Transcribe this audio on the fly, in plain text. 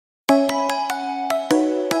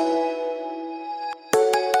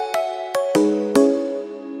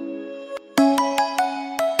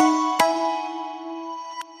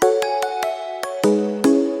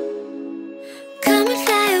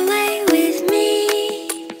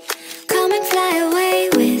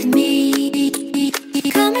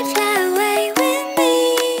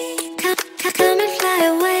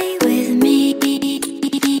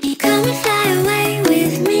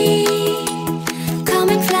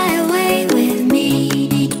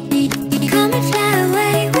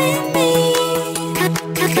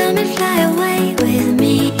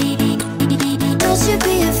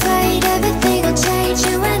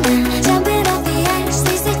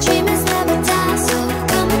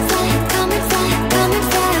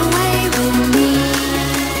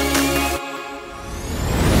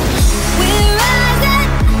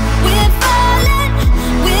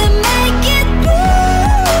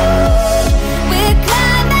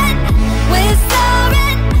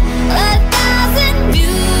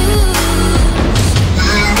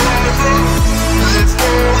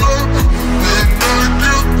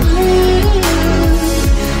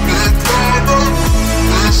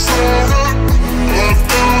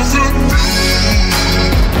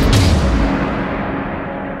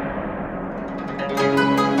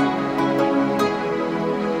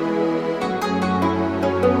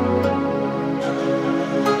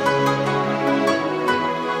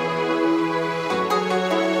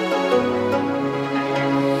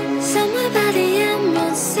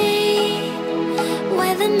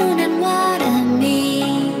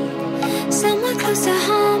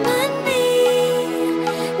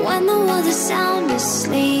sound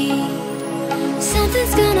asleep.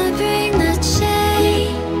 Something's gonna bring the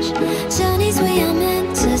change. Journeys we are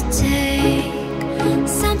meant to take.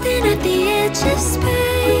 Something at the edge of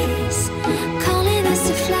space, calling us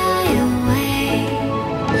to fly away.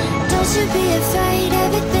 Don't you be afraid,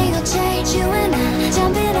 everything will change. You and I,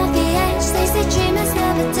 jumping off the edge. They say dreamers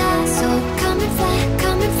never die. So come and fly,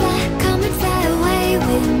 come and fly, come and fly away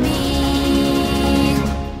with me.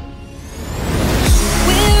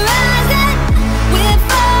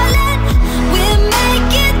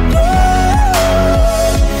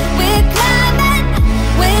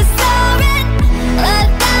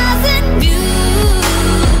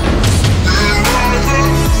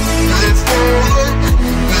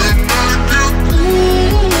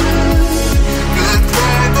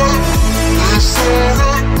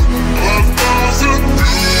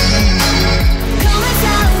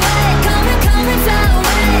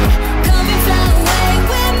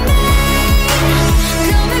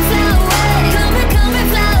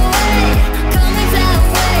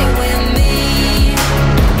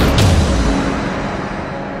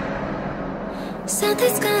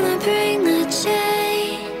 Something's gonna bring the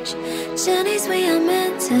change. Journeys we are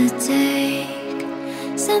meant to take.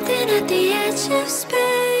 Something at the edge of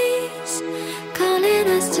space, calling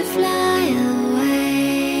us to fly away.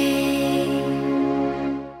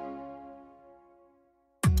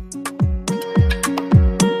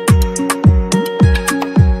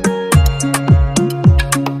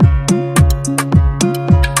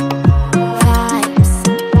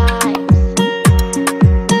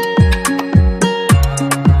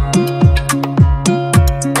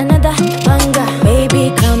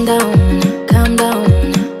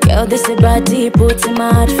 This is body puts him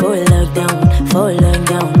out for lockdown,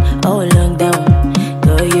 oh lockdown.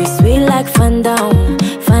 Girl, you sweet like fun down.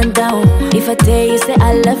 If I tell you say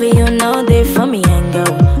I love you, you know they for me and go,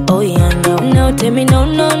 oh yeah, no. No, tell me no,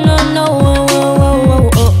 no, no, no, oh, oh,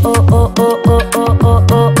 oh, oh, oh, oh, oh, oh, oh, oh,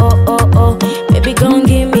 oh, oh, oh, oh. Baby, gon'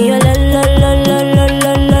 give me a la la la la la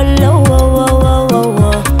la la la, oh, oh, oh, oh,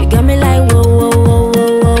 oh. You got me like whoa, whoa, whoa,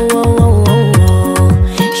 whoa, whoa, whoa, whoa.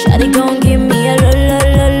 Shawty gon' give me a la la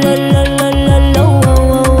la la la la la la, oh,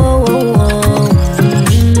 oh, oh,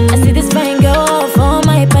 oh. I see this fine girl for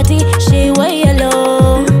my party, she way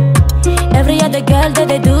yellow. Every other girl that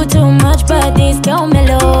they do too much, but this girl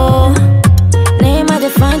mellow. Name of the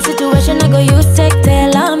fine situation, I go use take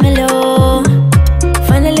tell I'm mellow.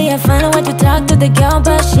 Finally I find a way to talk to the girl,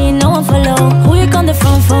 but she no one follow. Who you on the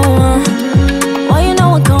phone for? Why you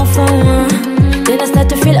know I come from? Then I start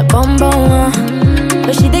to feel a bum bum.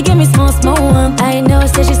 But she dey give me small I know,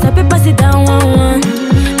 say she stop it, pass it down one.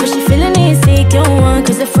 But she feeling insecure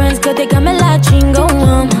cause her friends, cause they got me like chingo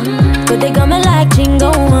cause they got me like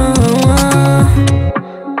chingo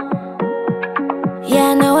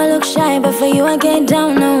Yeah, I know I look shy, but for you I get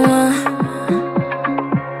down no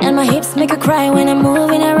And my hips make her cry when I'm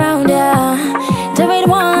moving around her. Do it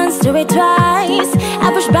once, do it twice.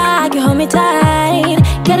 I push back, you hold me tight.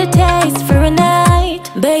 Get a taste for a night.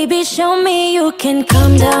 Baby, show me you can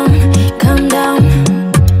calm down, calm down.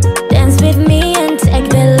 Dance with me and take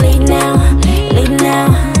the lead now, lead now.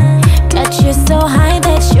 Got you so high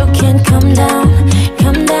that you can't come down,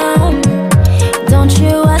 come down. Don't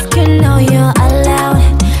you ask, you know you're allowed,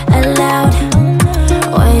 allowed.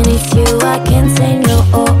 When it's you, I can't say no.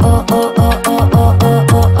 Oh, oh, oh, oh, oh, oh, oh,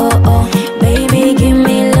 oh, oh, oh. Baby, give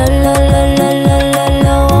me la la la la la la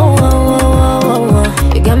la. Oh, oh, oh, oh, oh.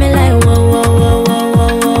 You got me like whoa, whoa, whoa, whoa,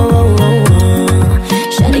 whoa, whoa, whoa, whoa.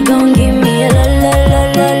 Shawty gon' give me a la la la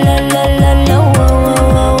la la la la la. Oh,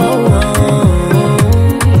 oh, oh,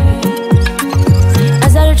 oh.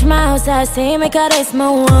 As I reach my house, I see me got a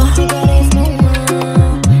small.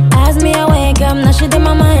 As me I wake up, now she did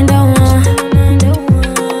my mind on.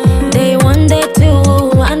 Day one, day two,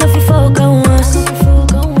 I know if you focus.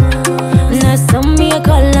 Now some me a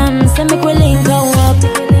call them, say make we link go up.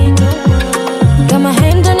 Got my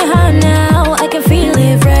hand on your heart now, I can feel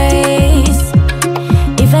it race.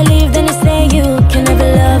 If I leave, then you say you can never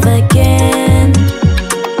love again.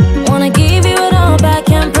 Wanna give you it all back,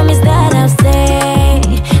 can't promise that I'll stay.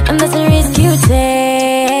 And that's a risk you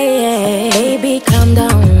take. Baby, calm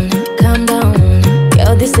down, calm down.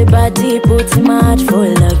 Girl, this is body puts him out for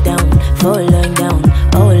lockdown, for lockdown,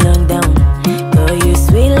 oh lockdown. Girl, you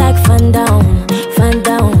sweet like fun down, fun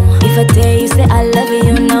down. If I tell you say I love you,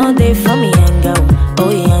 you know they for me and go, oh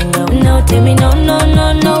yeah, no. No, tell me no, no,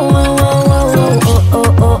 no, no. Oh, oh, oh, oh,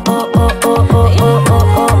 oh, oh, oh, oh, oh, oh, oh, oh,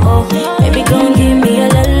 oh, oh. Baby, gon' give me a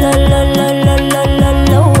la la la la la la la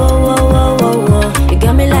la. Oh, oh, oh, oh, oh. You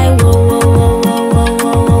got me like whoa, whoa, whoa, whoa, whoa,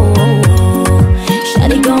 whoa, whoa, whoa.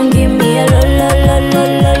 Shawty gon' give me a la la la la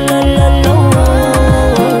la la la la.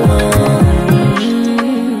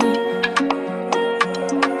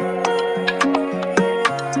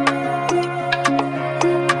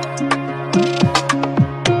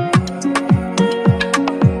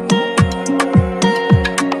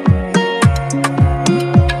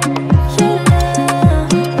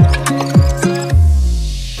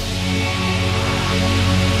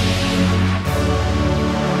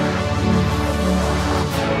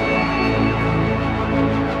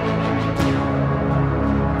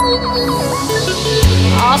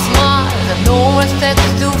 I smile, I know what steps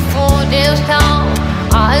to for this town.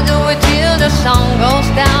 I do it till the sun goes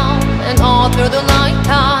down and all through the night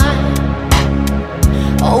time.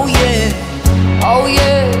 Oh yeah, oh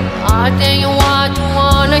yeah, I tell you what you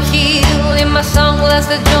wanna heal. In my sunglasses,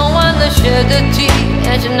 the joy and the shed the tea,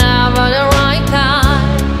 and you never the right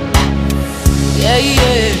time. Yeah,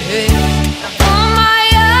 yeah.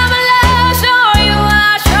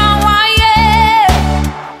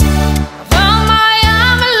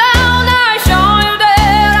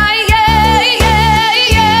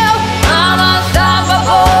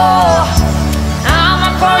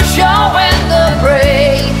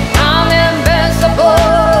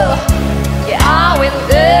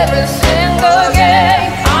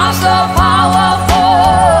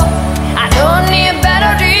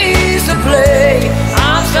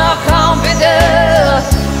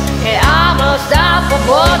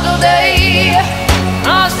 Today,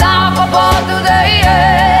 unstoppable today,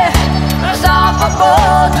 yeah.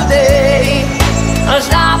 Unstoppable today,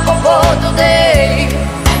 unstoppable today.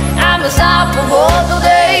 I'm unstoppable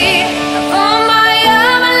today. For my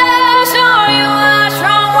love, show you how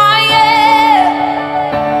strong I am.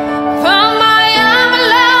 For my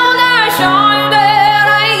love, I show you that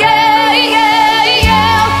I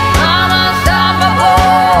am. I'm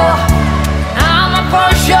unstoppable. I'm a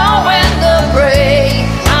Porsche when the break.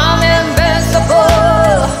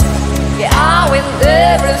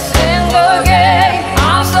 Every single game,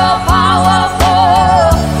 I'm so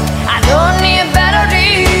powerful. I don't need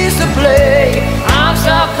batteries to play. I'm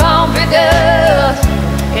so confident.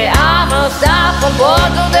 Yeah, I'm unstoppable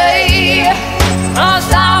today.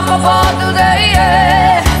 Unstoppable today.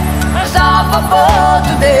 Yeah. Unstoppable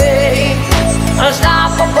today.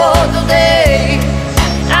 Unstoppable today.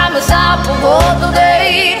 I'm unstoppable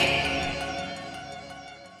today.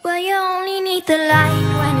 Well, you only need the light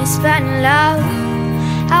when it's burning low.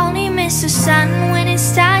 I only miss the sun when it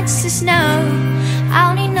starts to snow. I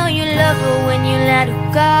only know you love her when you let her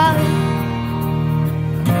go.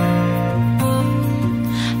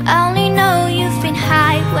 I only know you've been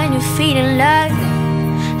high when you're feeling low.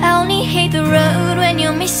 I only hate the road when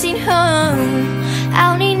you're missing home.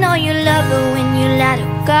 I only know you love her when you let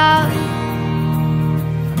her go.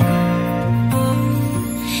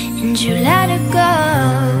 And you let her go.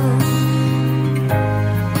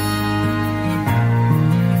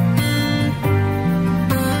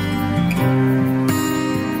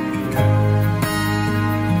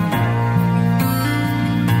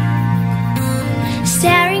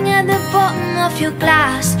 Staring at the bottom of your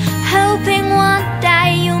glass, hoping one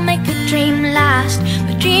day you'll make a dream last.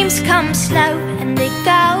 But dreams come slow and they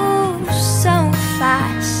go so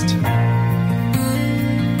fast.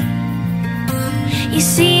 You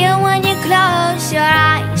see her when you close your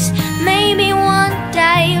eyes. Maybe one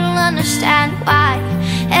day you'll understand why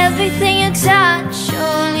everything you touch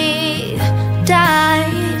surely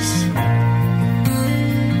dies.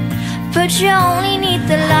 But you only need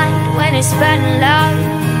the light when it's burning low.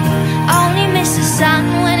 Only miss the sun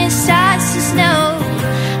when it starts to snow.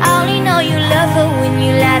 I only know you love her when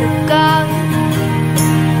you let her go.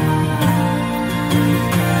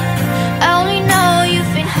 I only know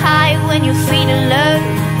you've been high when you're feeling low.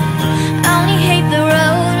 I only hate the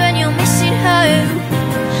road when you're missing home.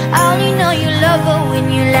 I only know you love her when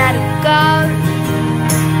you let her go.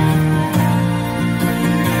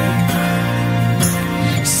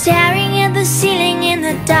 Staring at the ceiling in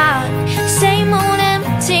the dark, same old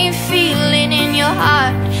empty feeling in your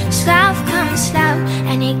heart. This love comes slow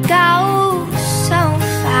and it goes so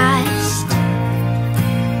fast.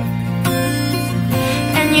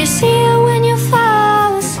 And you see her when you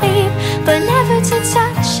fall asleep, but never to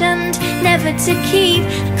touch and never to keep.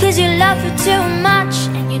 Cause you love her too much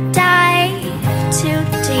and you dive too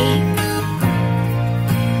deep.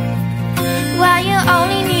 Well, you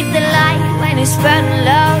only need the light when it's burning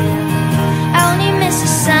low. I only miss the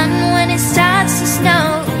sun when it starts to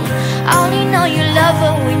snow. I only know you love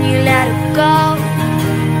her when you let her go.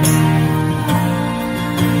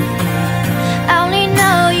 I only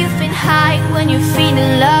know you've been high when you're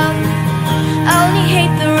feeling low. I only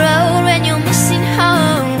hate the road when you're missing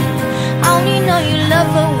home. I only know you love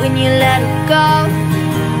her when you let her go.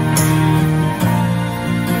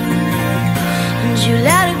 And you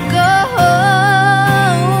let her go.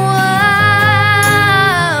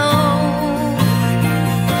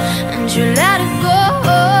 You let it go.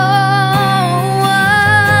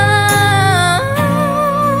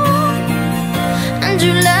 And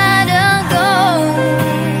you let it go.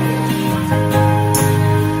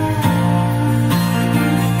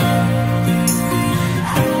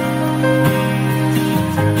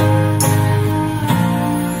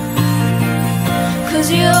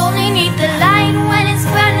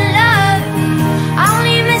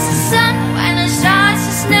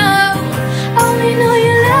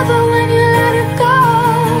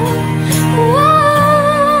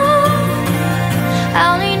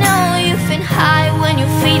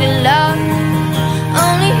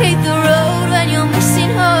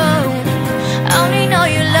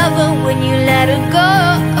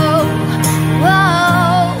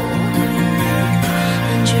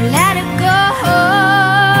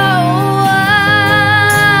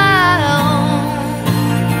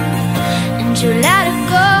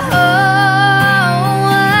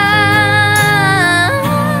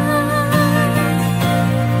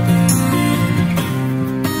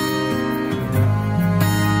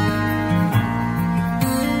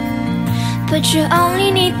 But you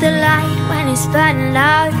only need the light when it's burning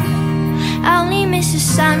low. I only miss the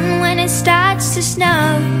sun when it starts to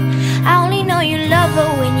snow. I only know you love her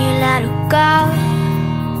when you let her go.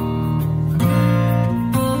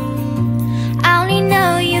 I only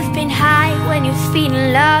know you've been high when you're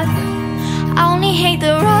feeling low. I only hate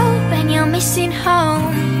the road when you're missing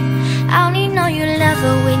home. I only know you love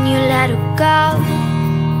her when you let her go.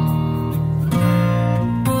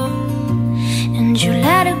 And you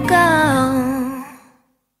let her go.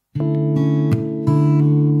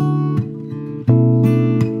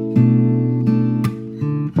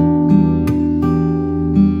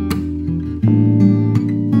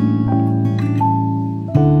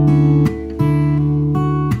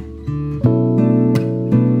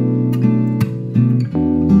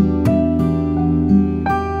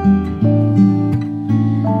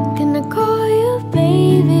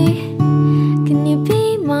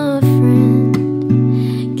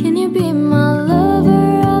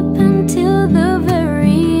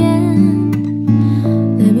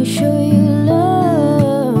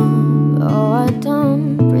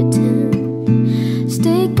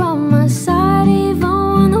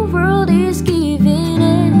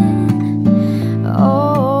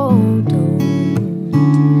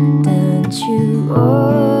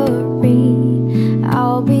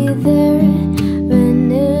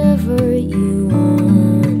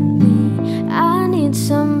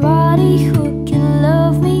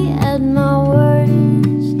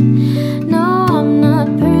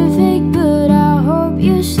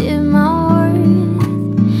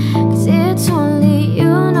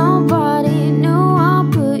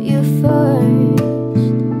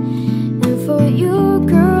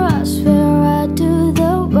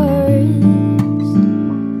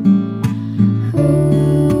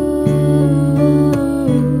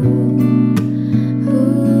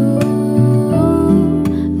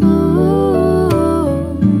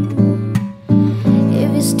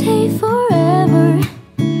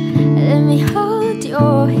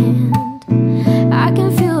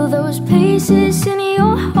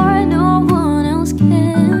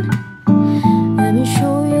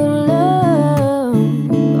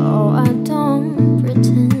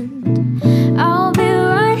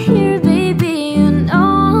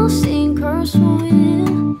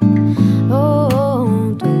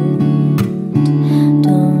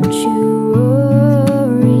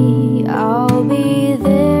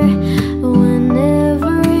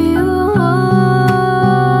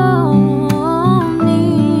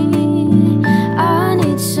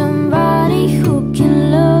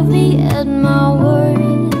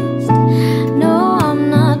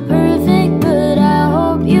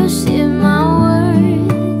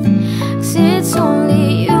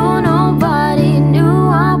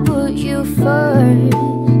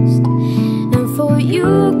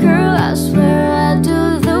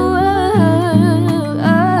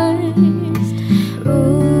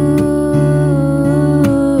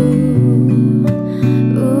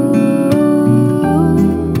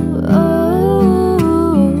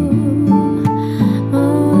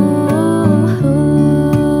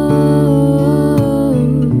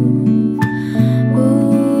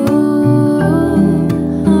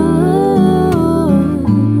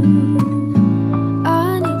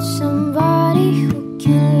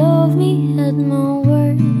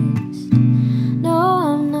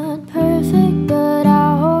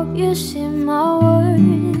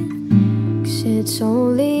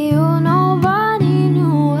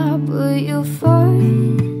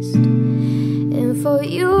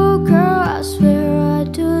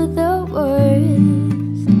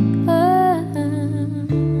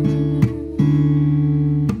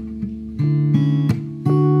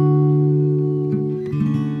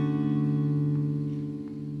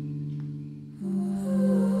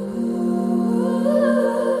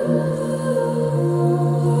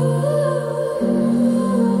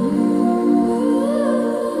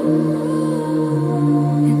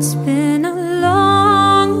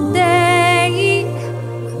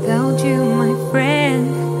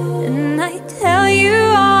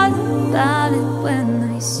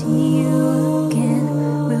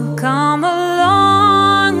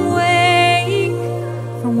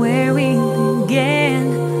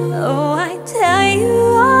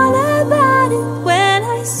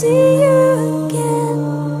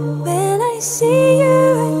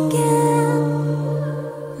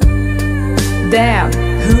 Damn,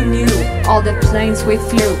 who knew all the planes we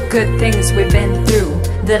flew, good things we've been through.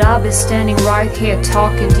 that I'll be standing right here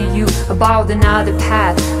talking to you about another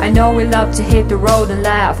path. I know we love to hit the road and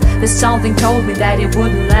laugh, but something told me that it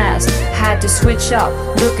wouldn't last. Had to switch up,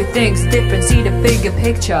 look at things different, see the bigger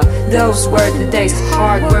picture. Those were the days,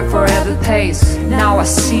 hard work forever pays. Now I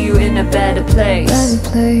see you in a better place.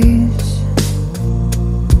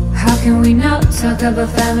 How can we not talk about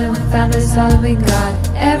family when family's all we got?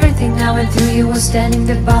 Everything I went through, you were standing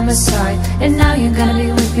there by my side, and now you're gonna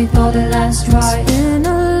be with me for the last ride. It's been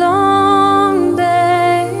a long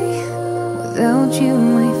day without you,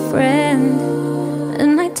 my friend,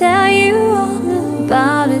 and I tell you all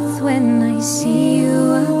about it when I see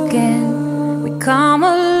you again. We come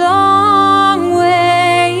a long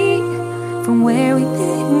way from where we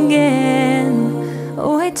began.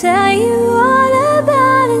 Oh, I tell you all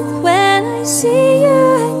about it when I see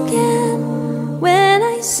you again. When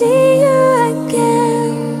I see you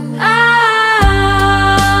again.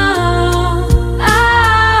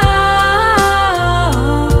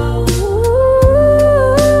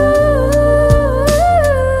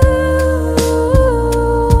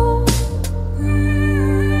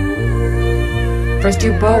 First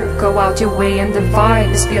you both go out your way and divide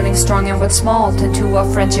this feeling strong and what's small turn to a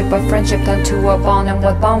friendship turn to a bond, and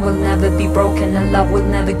what bond will never be broken and love will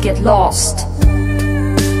never get lost.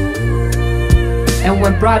 And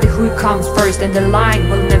when brotherhood comes first and the line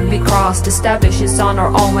will never be crossed, establish is on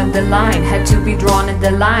our own when the line had to be drawn, and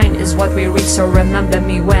the line is what we reach, so remember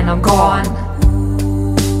me when I'm gone.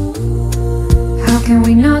 How can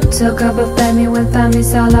we not talk about family when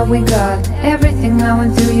family's all that we got? Everything I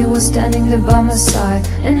went through, you were standing there by my side,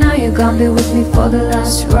 and now you're gonna be with me for the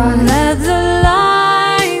last ride. Let the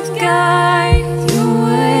light guide your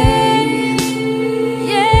way.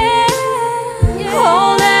 Yeah,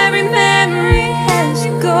 hold every memory as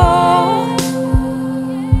you go,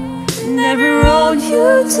 and every road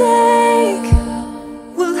you take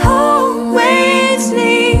will always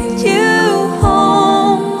lead you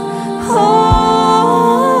home, home.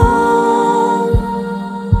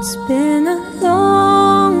 It's been a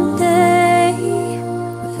long day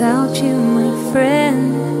without you, my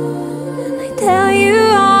friend, and I tell you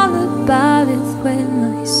all about it when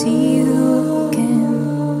I see you again.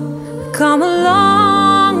 We've come a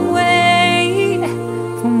long way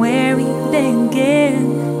from where we began,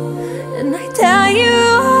 and I tell you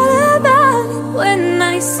all about it when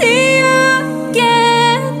I see you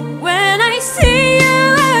again. When I see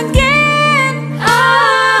you again. Oh,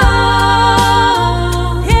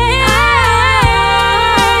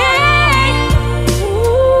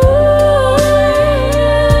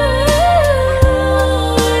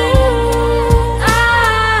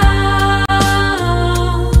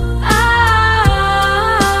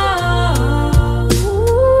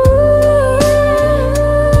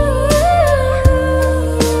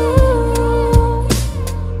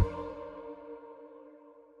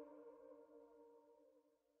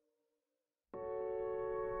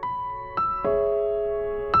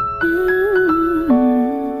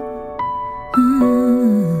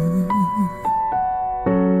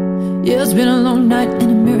 yeah, it's been a long night and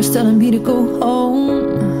the mirror's telling me to go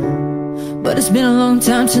home, but it's been a long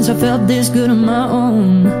time since I felt this good on my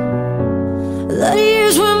own. A lot of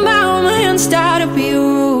years went by when my hands started to be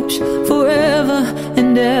ropes, forever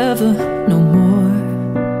and ever, no more.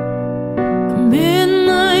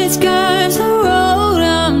 Midnight skies, the road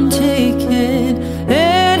I'm taking,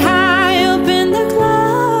 head high up in the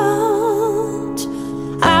clouds.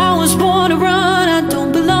 I was born to run, I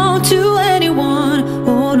don't belong to anyone.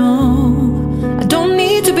 Oh no, I don't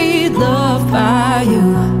need to be loved by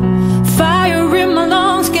you. Fire in my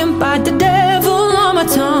lungs can't bite the devil on my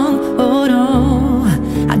tongue.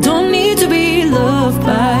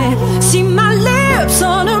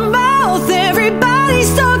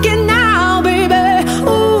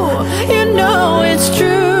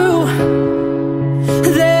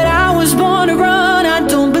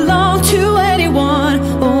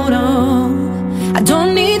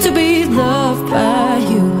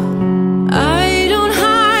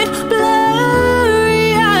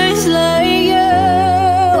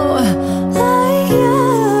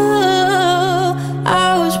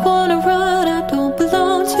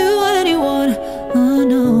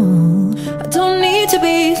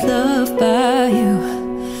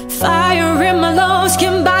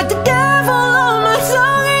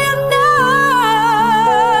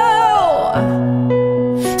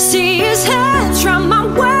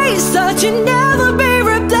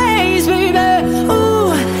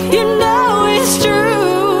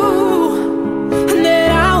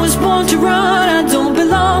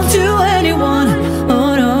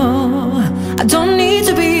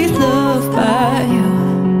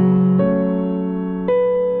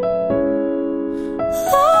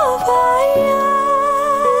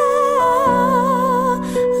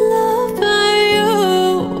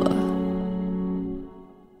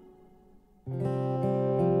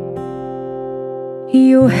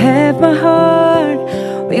 You have my heart,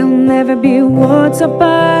 we'll never be worlds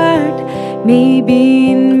apart.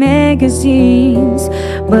 Maybe in magazines,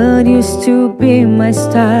 but you still be my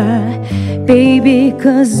star. Baby,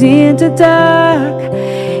 'cause in the dark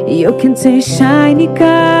you can take shiny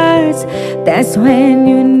cards. That's when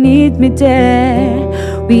you need me there.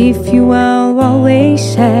 With you I'll always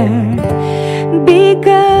share.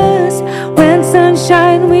 Because when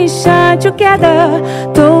sunshine we shine together.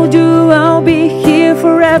 Told you I'll be here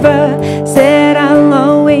forever. Said I'll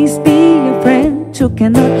always be your friend. Took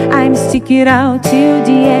an oath, I'm sticking out till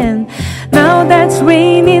the end. Now that's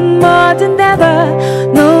raining more than ever.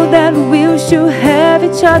 Know that we'll still have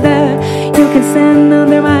each other. You can stand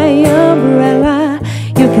under my umbrella.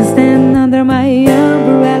 You can stand under my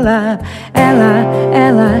umbrella. Ella,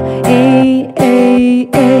 Ella, ay, ay.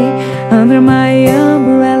 Under my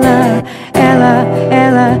umbrella. Ella,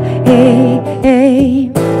 Ella, ay,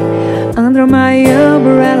 ay. Under my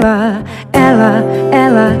umbrella. Ella,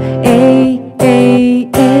 Ella, ay, ay,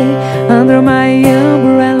 ay. Under my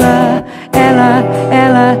umbrella. Ella,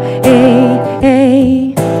 Ella, ay,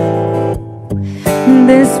 ay.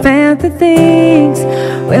 These fancy things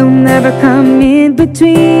will never come in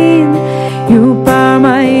between. You are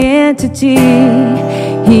my entity,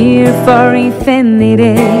 here for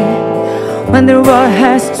infinity. When the world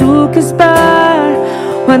has took us by,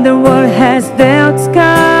 when the world has dealt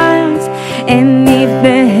scars, and if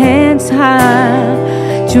the hands high,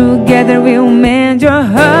 together we'll mend your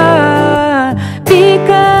heart.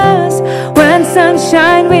 Because when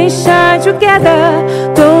sunshine we shine together.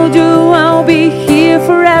 Told you I'll be here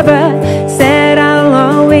forever. Said I'll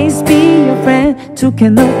always be your friend. Took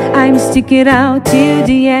an oath, I'm sticking out till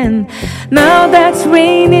the end. Now that's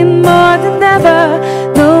raining more than ever.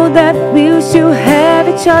 Know that we'll still have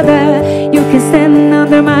each other. You can stand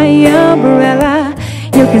under my umbrella.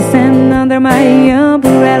 You can stand under my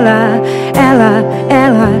umbrella. Ella,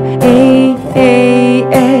 Ella, ay, ay,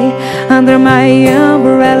 ay. Under my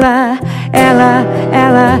umbrella. Ella,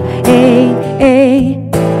 Ella, ay, ay.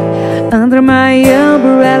 Under my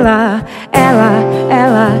umbrella. Ella,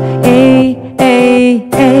 Ella, ay, ay,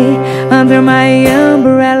 ay. Under my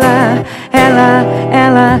umbrella. Ella,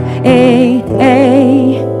 Ella, ay,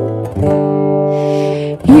 ay.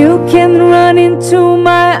 You can run into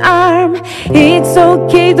my arm. It's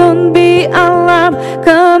okay, don't be alarmed.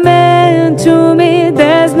 Come into me,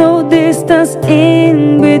 there's no distance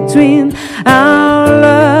in between our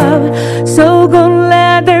love. So go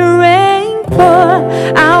let the rain pour.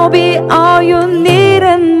 I'll be all you need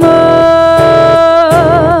and more.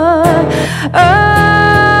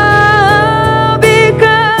 Oh,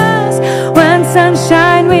 because when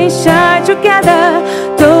sunshine we shine together.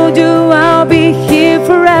 Told you I'll be here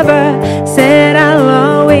forever. Said I'll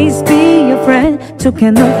always be your friend. Took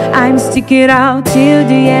an oath, I'm sticking out till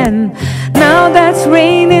the end. Now that's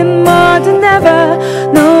raining more than ever.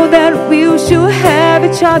 Know that we'll still have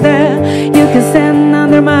each other. You can stand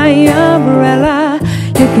under my umbrella.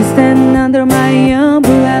 You can stand under my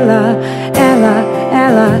umbrella. Ella,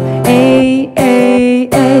 Ella, ay, ay,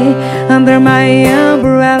 ay. Under my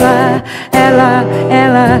umbrella. Ella,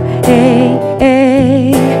 Ella, ay,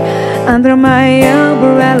 ay. Under my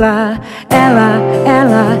umbrella. Ella,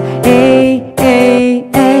 Ella, ay, ay,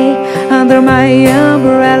 ay. Under my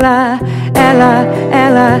umbrella. Ella,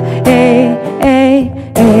 Ella, ay, ay,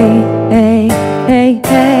 ay, ay, ay, ay.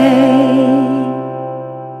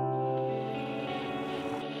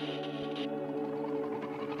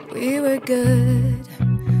 We were good,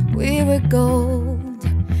 we were gold.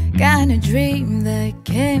 Kind of dream that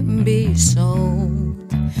can't be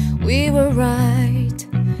sold. We were right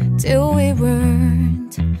till we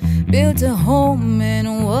weren't. Built a home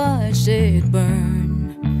and watched it burn.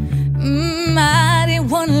 I didn't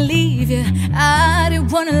wanna leave you, I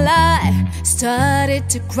didn't wanna lie. Started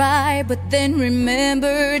to cry, but then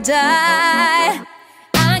remembered I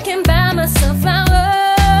can buy myself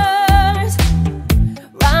flowers,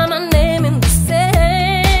 write my name in the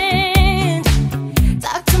sand,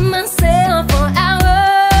 talk to myself for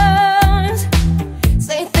hours,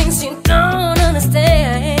 say things you don't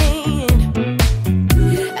understand.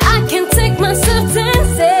 I can take myself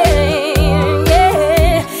dancing,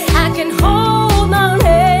 yeah. I can hold my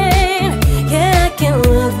hand, yeah. I can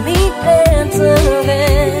love me better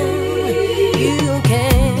than you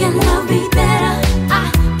can. Can love me better, I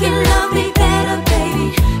can love me better.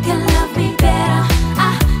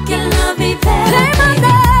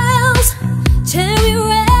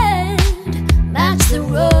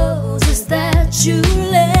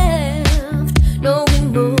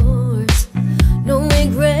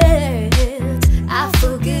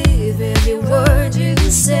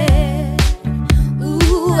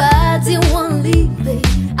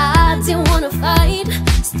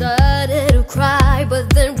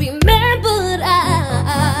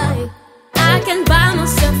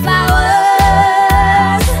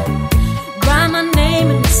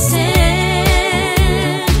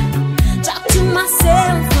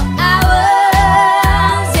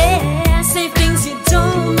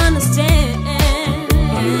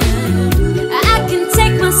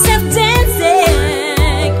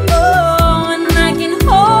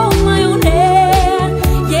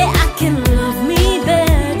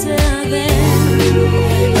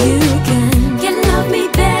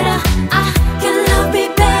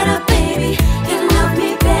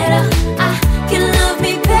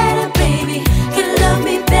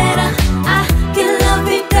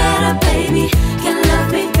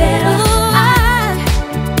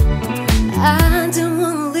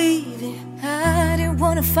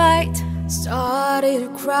 fight, started to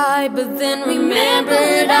cry, but then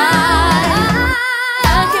remembered I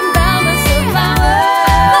can buy myself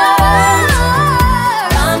flowers,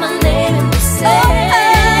 write my name in the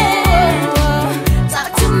sand, talk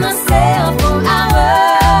to myself for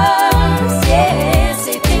hours, yeah,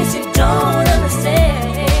 say things you don't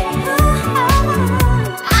understand.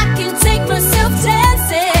 I can take myself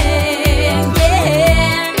dancing,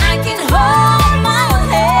 yeah, I can hold my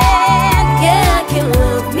hand, yeah, I can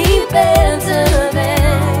love me better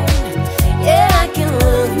than, yeah, I can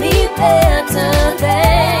love me better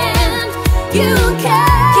than you can.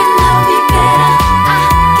 Can love me better, I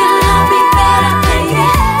can love me better, baby.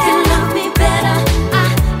 Can love me better, I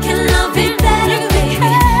can love me better,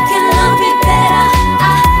 baby. Can love me better,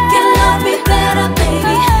 I can love me better,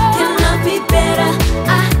 baby. Can love me better,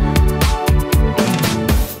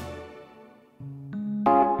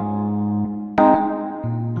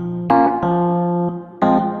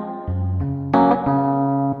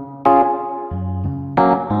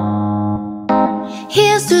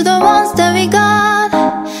 Here's to the ones that we got.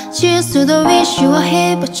 Cheers to the wish you were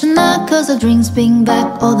here but you're not, 'cause the drinks bring back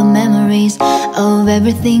all the memories of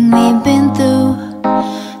everything we've been through.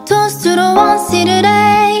 Toast to the ones here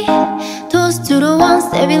today. Toast to the ones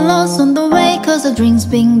that we lost on the way, 'cause the drinks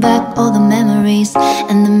bring back all the memories,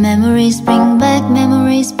 and the memories bring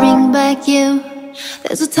back you.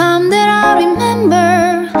 There's a time that I remember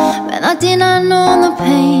when I did not know the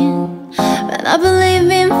pain, when I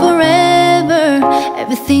believed in forever,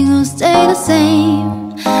 everything will stay the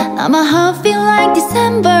same. Now my heart feel like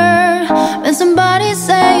December when somebody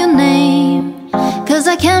say your name, 'cause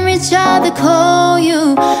I can't reach out to call you,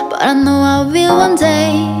 but I know I will one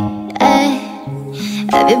day.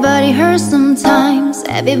 Everybody hurts sometimes,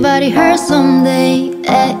 everybody hurts someday,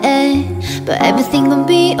 but everything gon'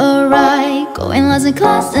 be alright. Go in last in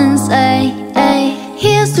class and say,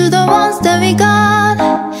 here's to the ones that we got.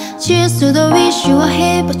 Cheers to the wish you were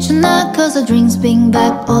here but you're not, 'cause the drinks bring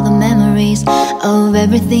back all the memories of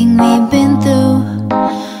everything we've been through.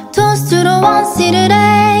 Toast to the ones here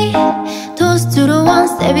today. Toast to the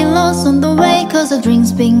ones that we lost on the way, 'cause the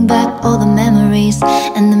drinks bring back all the memories,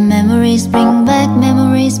 and the memories bring back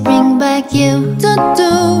you. Do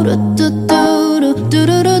do do do do do do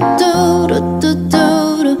do do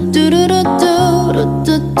do do do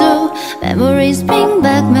do do. Memories bring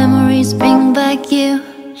back you.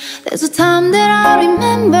 There's a time that I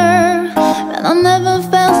remember when I never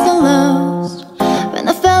felt so lost, when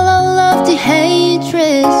I felt all love, the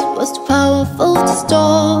hatred was too powerful to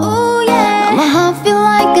store. Oh yeah. Now my heart feel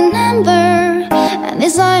like an ember, and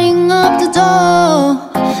it's lighting up the door.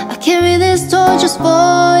 I carry this torch just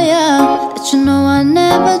for ya, that you know I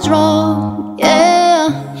never draw. Yeah.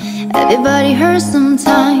 Everybody hurts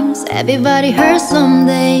sometimes, everybody hurts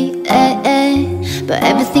someday, but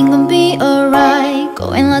everything gon' be alright. Go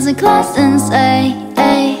in last in class and say,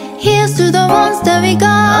 here's to the ones that we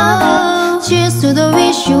got. Cheers to the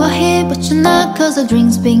wish you were here but you're not, 'cause the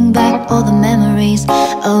drinks bring back all the memories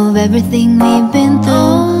of everything we've been through.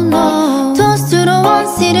 Oh no. Toast to the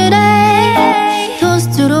ones here today. Toast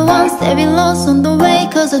to the ones that we lost on the way,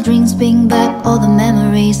 'cause the drinks bring back all the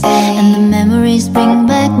memories, and the memories bring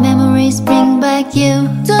back you.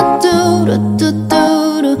 Do do do do do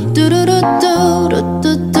do do do do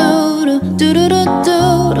do do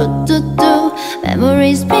do do do.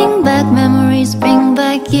 Memories bring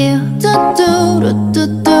back you. Do do do do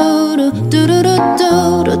do do do do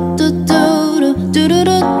do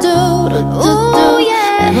do do. Oh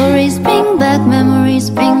yeah. Memories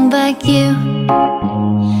bring back you.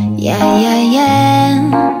 Yeah yeah yeah.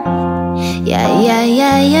 Yeah yeah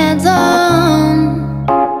yeah yeah. Don't.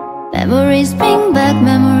 Memories bring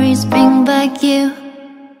back you.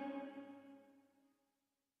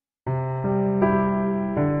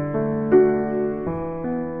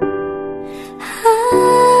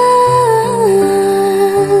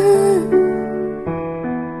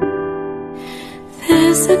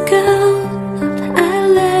 There's a girl, I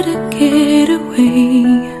let her get away.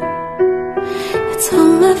 It's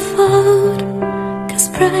all my fault, 'cause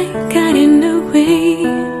pride got in the way.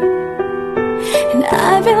 And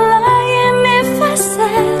I'd be lying if I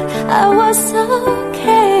said I was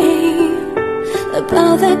okay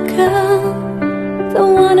about that girl, the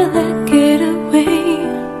one I let get away.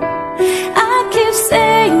 I keep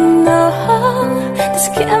saying no, this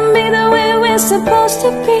can't be the way we're supposed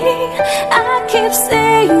to be. I keep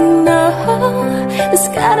saying no, there's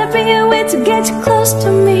gotta be a way to get you close to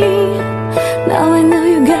me. Now I know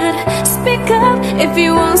you gotta speak up if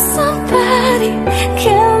you want somebody.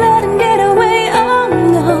 Can't let him get away, oh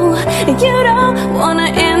no. You don't wanna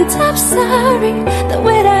end up sorry, the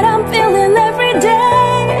way that I'm feeling every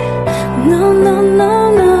day.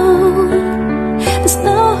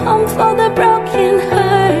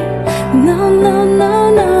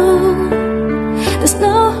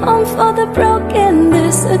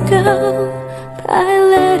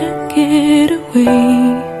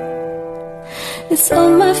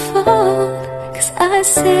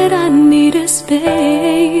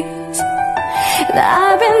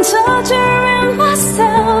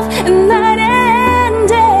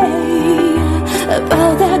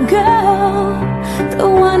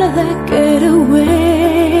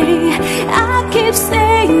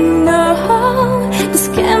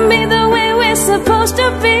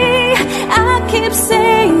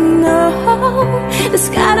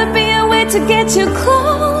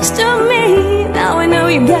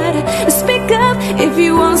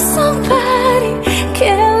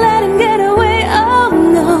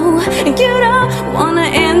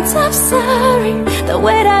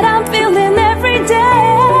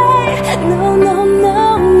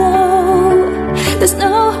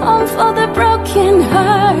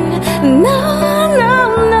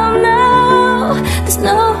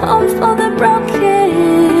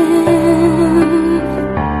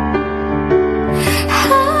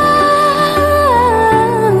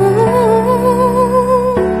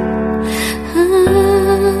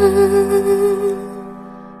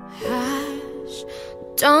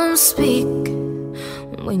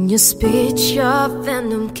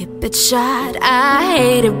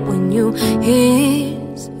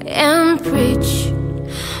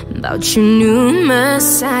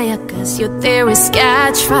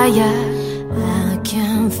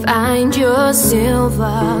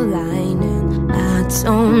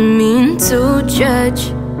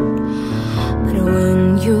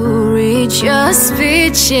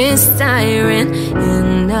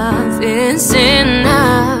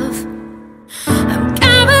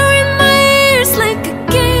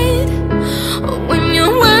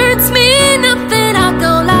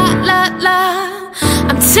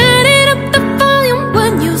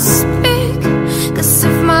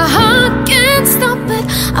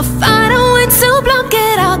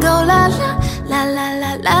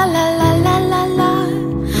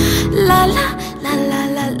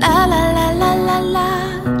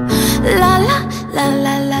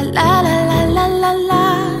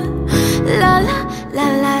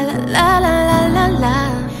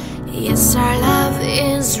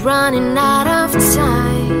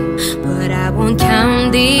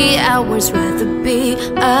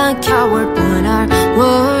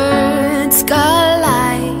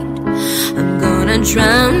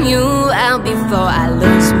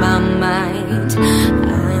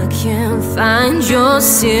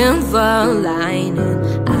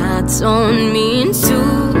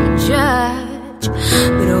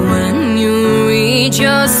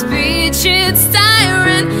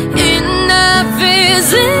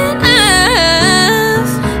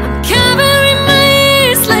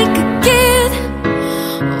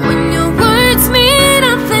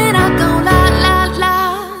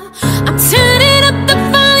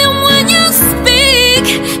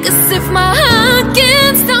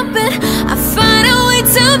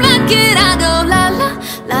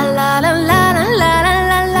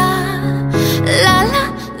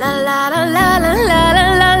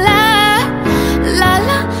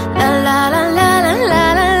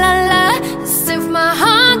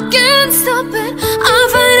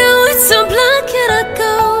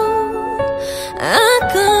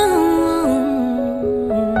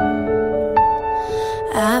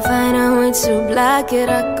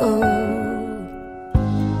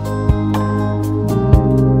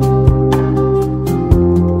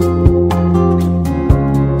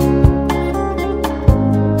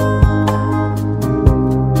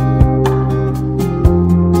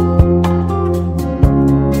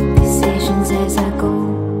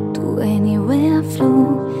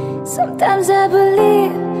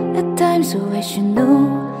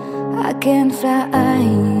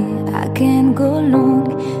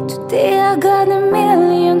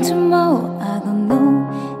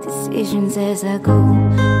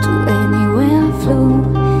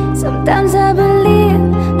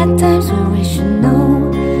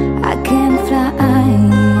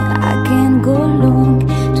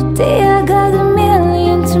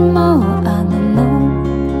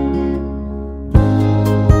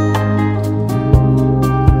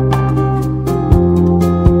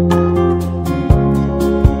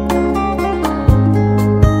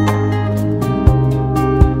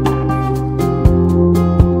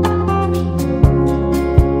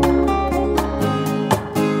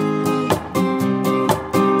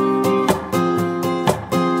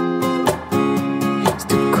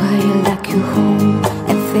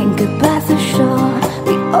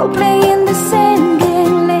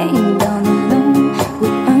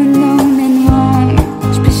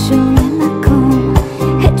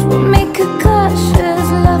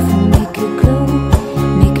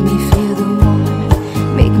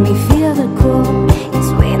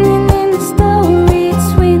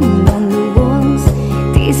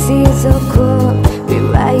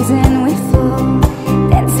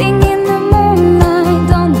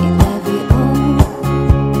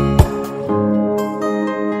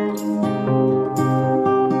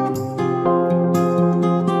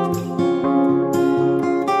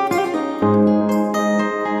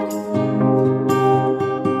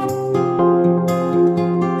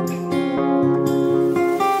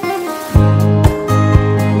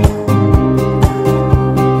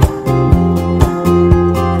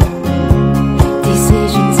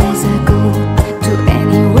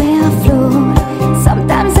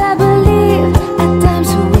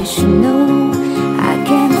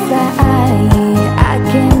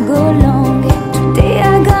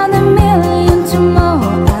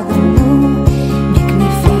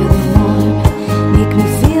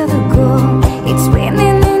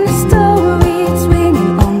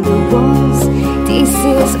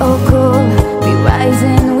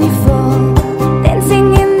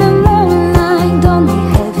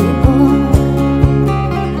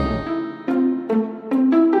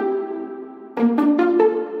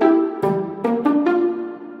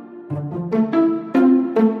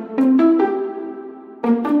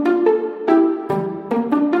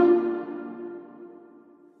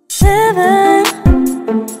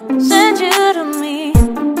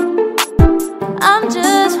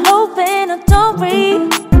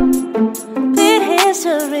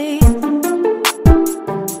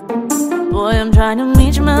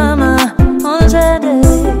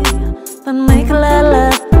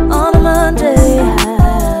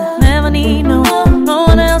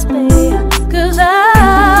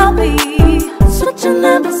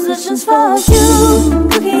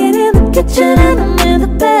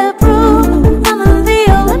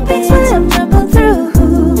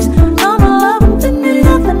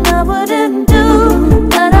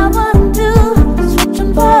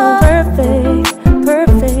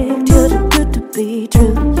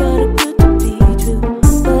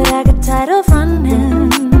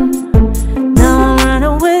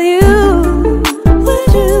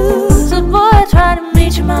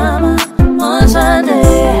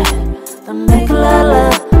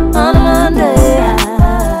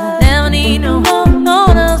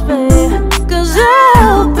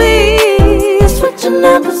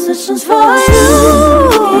 positions for you.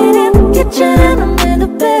 Get in the kitchen and I'm in the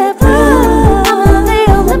bedroom. I'm in the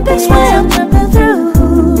Olympics where I'm jumping through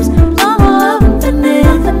hoops. I'm loving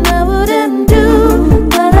beneath and I wouldn't do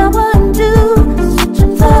what I wouldn't do.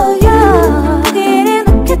 Searching for you. Get in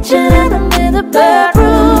the kitchen and I'm in the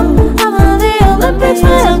bedroom. I'm in the Olympics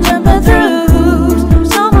where I'm jumping through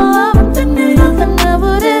hoops. I'm loving beneath and I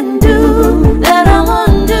wouldn't do that I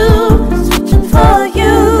wouldn't do. Searching for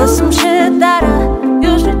you. There's some shit that I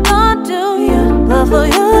usually don't do. Yeah, but for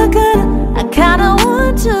you I kinda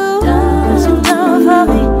want to. There's some love for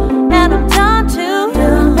me and I'm down to.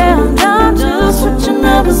 Yeah, I'm down to. Switching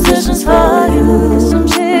up positions for you. There's some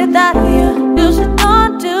shit that I usually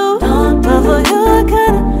don't do. But for you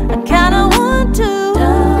I kinda want to.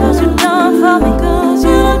 Cause you're down for me, cause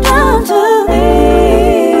you're down to me.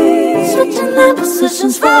 Switching up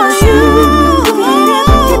positions for you. In the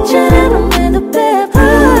kitchen and I'm in the bedroom.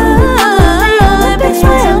 Olympics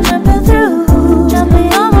where I'm jumping through. Jumping,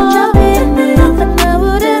 nothing I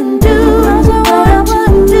wouldn't do. What I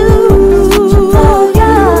wouldn't do. Switching for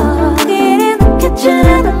you. Get in the kitchen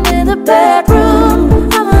and I'm in the bedroom.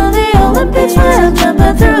 I'm in the Olympics where I'm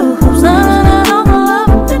jumping through.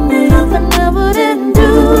 Nothing I wouldn't do.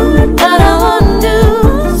 What I wouldn't do.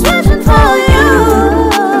 Switching for you.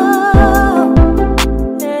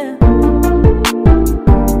 Yeah.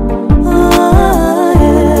 Oh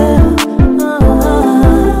yeah. Oh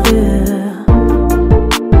yeah.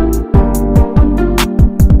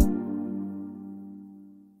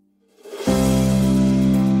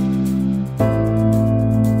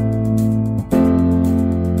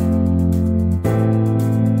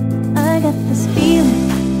 I got this feeling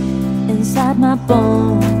inside my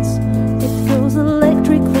bones. It goes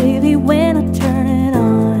electric wavy when I turn it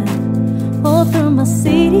on. All through my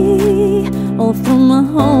city, all through my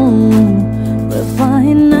home. We're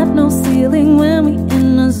flying at no ceiling when we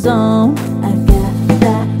in the zone. I got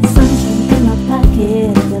that sunshine in my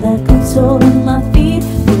pocket, feel that cold soul in my feet,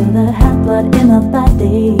 feel that hot blood in my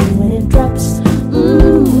body when it drops.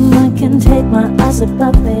 I can take my eyes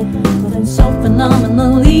above it, moving so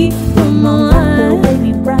phenomenally. Come on, the way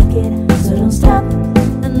we rock it, so don't stop.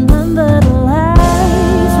 And under the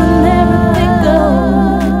lights, when everything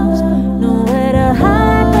goes, nowhere to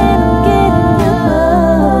hide when I'm getting you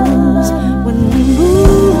close. When we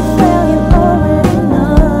move, well you already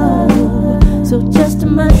know. So just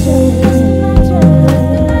imagine.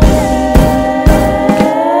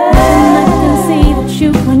 And I can see that you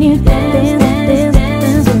when you dance, dance,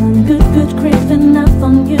 dance. Feeling good, good creeping up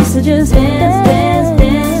on you. So just dance, dance, dance.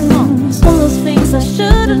 All those things I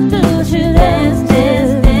shouldn't do, but you dance,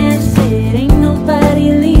 dance, dance. It ain't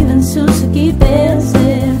nobody leaving soon, so keep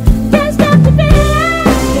dancing. Can't stop the feeling.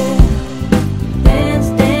 Dance,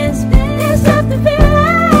 dance, can't stop the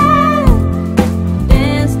feeling.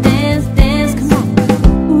 Dance, dance, dance, come on.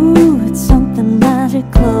 Ooh, it's something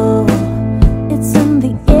magical. It's in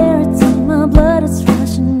the air, it's in my blood, it's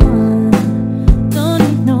rushing on. Don't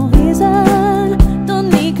need no reason, don't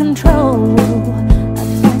need control. I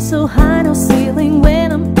fly so high, no ceiling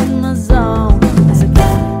when I'm in my zone. As I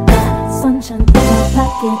got that sunshine in my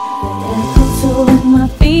pocket, that cold soul in my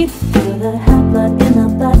feet, feel the hot blood in my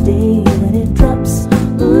body when it drops.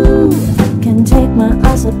 I can take my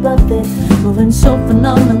eyes above it, moving so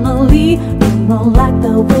phenomenally. You don't like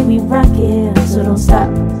the way we rock it, so don't stop.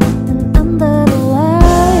 And under the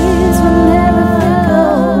lights, when everything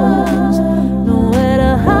goes, nowhere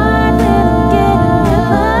to hide when I'm getting you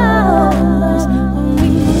close. When we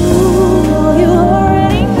move, you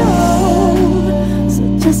already know. So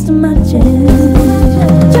just imagine,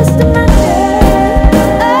 just imagine.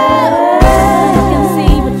 I can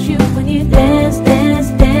see what you when you dance, dance,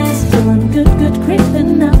 dance. Feeling good, good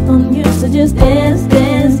creeping up on you. So just dance,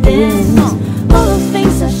 dance, dance. All those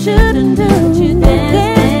things I shouldn't do, but you dance,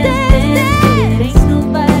 dance, dance, dance. It ain't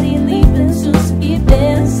nobody leaving soon, so keep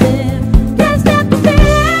dancing. Can't stop the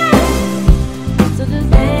feeling. So just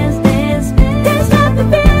dance, dance, can't stop the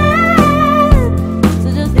feeling. So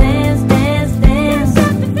just dance, dance, dance. Can't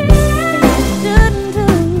stop the feeling. Shouldn't do.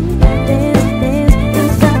 Dance, dance,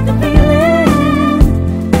 can't stop the feeling.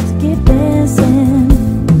 So keep dancing.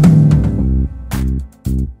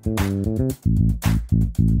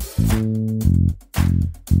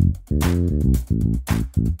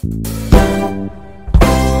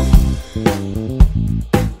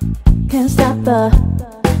 Can't stop the,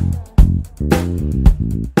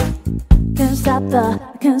 can't stop the,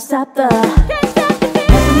 can't stop the, can't stop the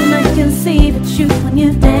feeling. And I can see that you when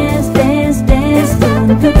you dance, dance, dance.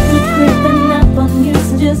 Feeling good, good creeping up on you.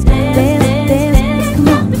 So just dance, dance, dance. Come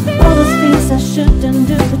on, all those things I shouldn't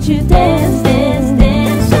do, but you dance, dance,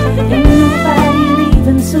 dance. Ain't nobody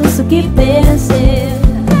leaving soon, so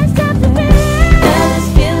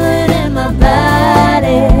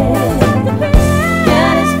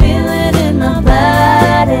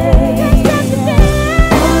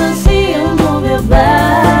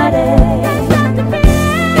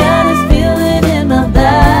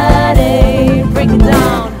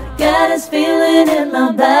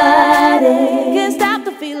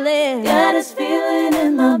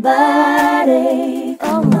heartache.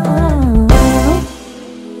 Oh my.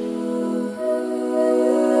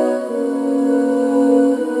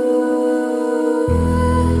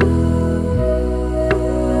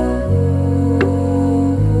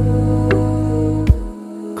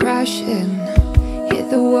 Crashing, hit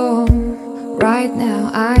the wall. Right now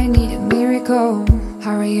I need a miracle.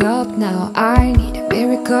 Hurry up now, I need a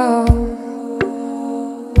miracle.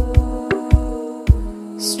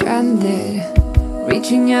 Stranded,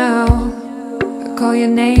 reaching out. I call your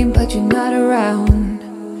name but you're not around.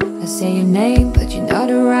 I say your name but you're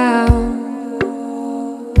not around.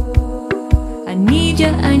 I need you,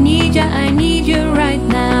 I need you, I need you right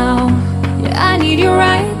now. Yeah, I need you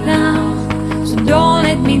right now. So don't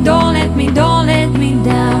let me, don't let me, don't let me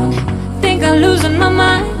down. Think I'm losing my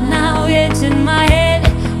mind now, it's in my head.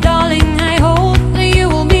 Darling, I hope that you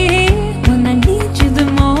will be here when I need you the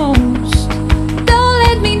most. Don't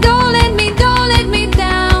let me, don't let me, don't let me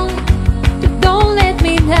down. Don't let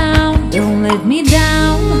me down, don't let me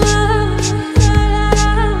down.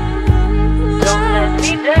 Don't let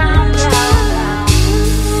me down,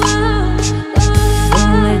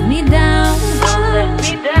 don't let me down, don't let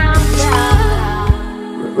me down.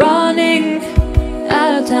 We're running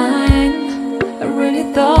out of time. I really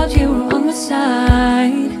thought you were on my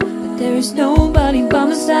side, but there is nobody by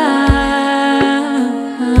my side.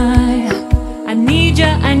 I need you,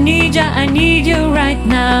 I need you, I need you right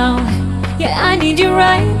now. Yeah, I need you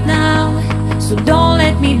right now. So don't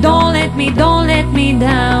let me, don't let me, don't let me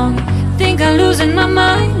down. Think I'm losing my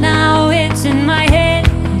mind now, it's in my head.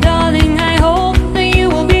 Darling, I hope that you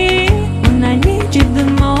will be here when I need you the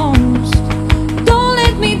most. Don't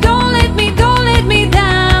let me, don't let me, don't let me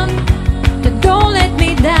down. Don't let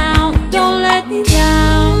me down, don't let me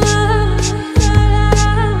down.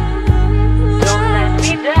 Don't let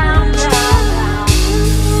me down, don't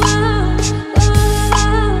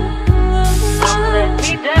let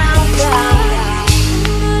me down, don't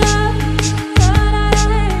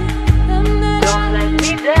let me down, don't let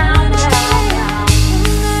me down,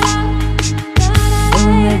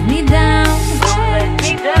 don't let me down.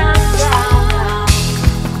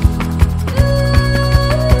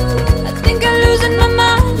 I think I'm losing my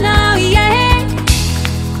mind now, yeah.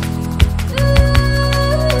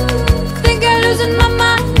 I think I'm losing my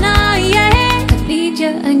mind now, yeah. I need you,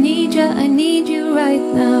 I need you, I need you right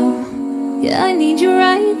now. Yeah, I need you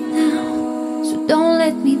right now. So don't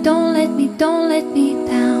let me, don't let me, don't let me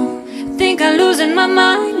down. I think I'm losing my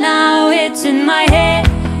mind now, it's in my head.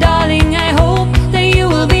 Darling, I hope that you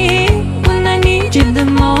will be here when I need you the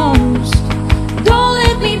most. Don't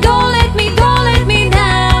let me, don't let me, don't let me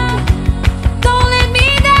down. Don't let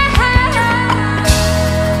me down.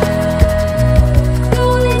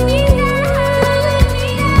 Don't let me down.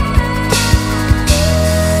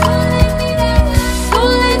 Don't let me down.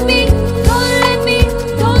 Don't let me, don't let me,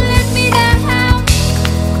 don't let me down.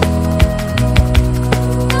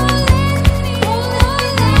 Don't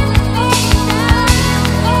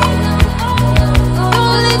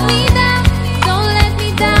let me down. Don't let me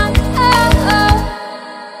down. Oh, oh.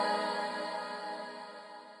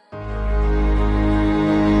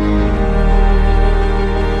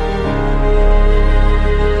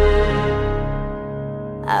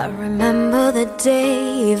 I remember the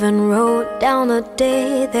day, even wrote down the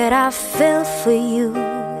day that I fell for you.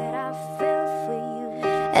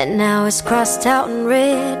 And now it's crossed out in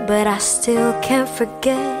red, but I still can't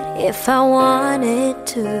forget if I wanted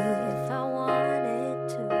to.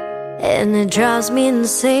 And it drives me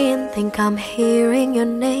insane, think I'm hearing your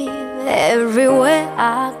name everywhere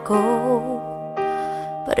I go.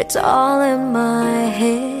 But it's all in my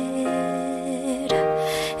head,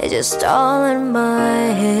 it's just all in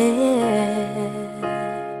my head.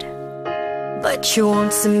 But you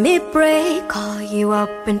won't see me break, call you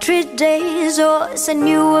up in 3 days, or send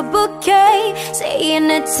you a bouquet,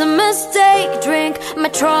 saying it's a mistake. Drink my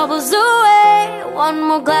troubles away, one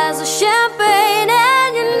more glass of champagne,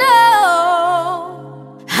 and you know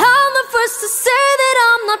I'm the first to say that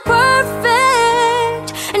I'm not perfect,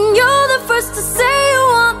 and you're the first to say you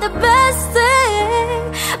want the best thing.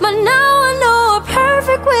 But now I know a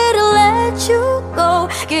perfect way to let you go.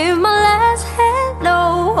 Give my last hello,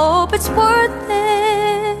 hope it's worth it.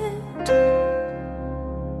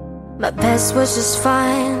 My best was just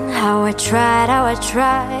fine, how I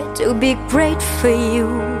tried to be great for you.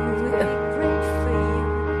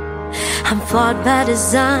 I'm flawed by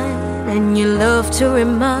design, and you love to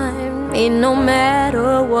remind me no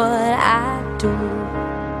matter what I do.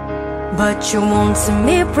 But you won't see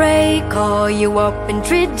me break, call you up in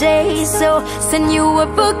 3 days, so send you a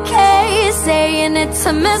bouquet, saying it's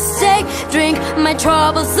a mistake. Drink my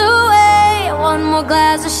troubles away, one more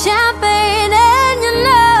glass of champagne,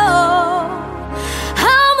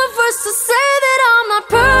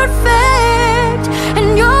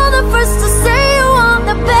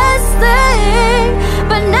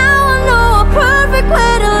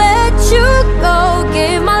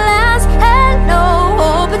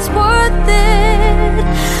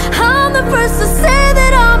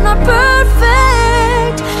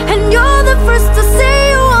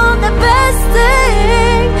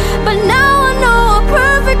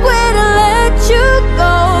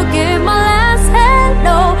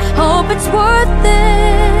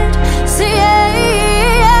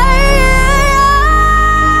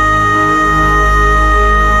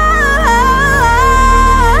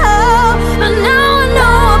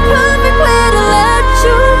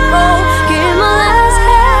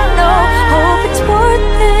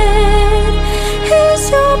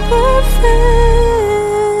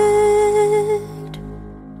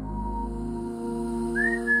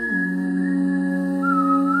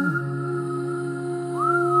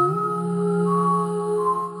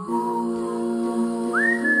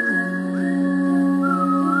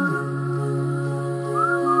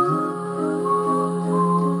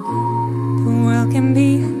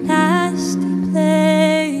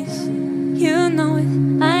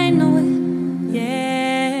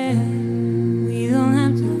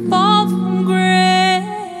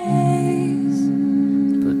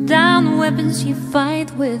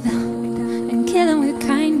 fight with, and killing with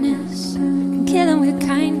kindness, and killing with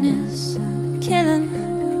kindness, killing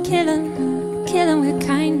with kindness, killing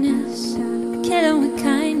with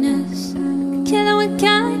kindness, killing with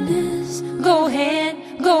kindness. Go ahead,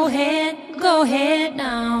 go ahead, go ahead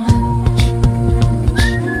now.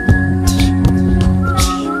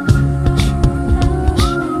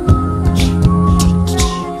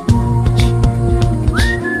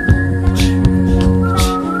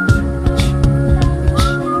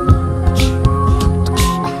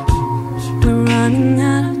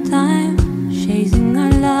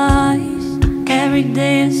 Every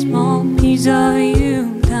day a small piece of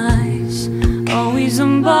you dies. Always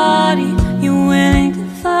somebody you're willing to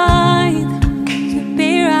find to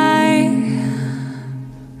be right.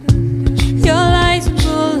 Your lies are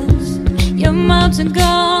bullets, your mouths are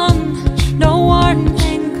gone. No warning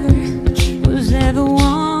anchor was ever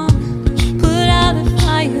won. Put out the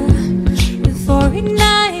fire before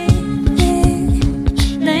igniting.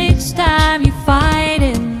 Next time you fight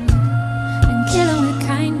it, and kill it with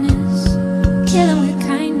kindness. Kill him with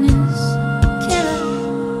kindness, kill him with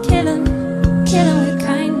kindness,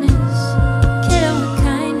 kill him with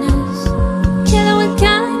kindness, kill him with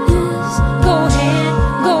kindness. Go ahead,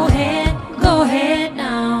 go ahead, go ahead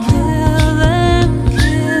now. Kill them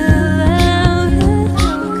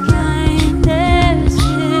with kindness,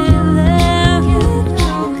 kill them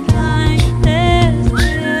with kindness,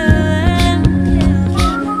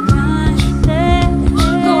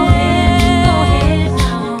 Go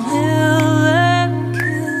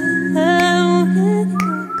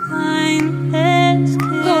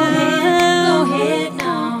ahead now.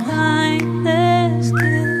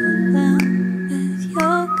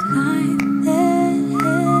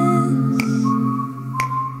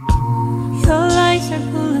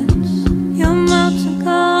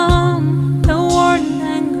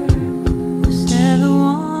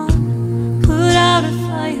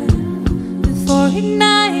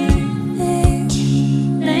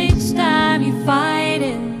 Next time you fight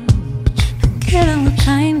it, kill him with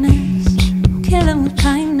kindness, kill him with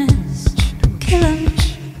kindness, kill him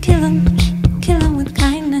with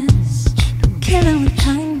kindness, kill him with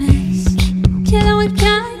kindness, kill him with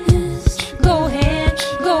kindness. Go ahead,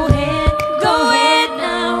 go ahead, go ahead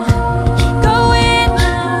now. Go ahead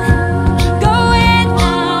now, go ahead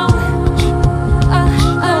now. Go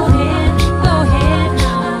ahead, go ahead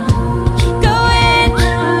now. Go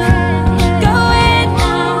ahead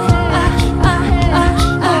now, go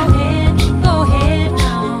ahead now. Go ahead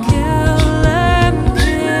now. Kill them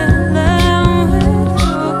with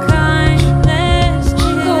your kindness.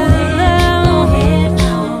 Go ahead now.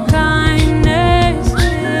 Kindness,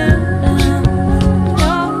 kill them with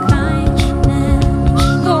your kindness.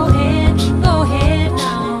 Go ahead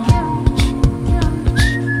now.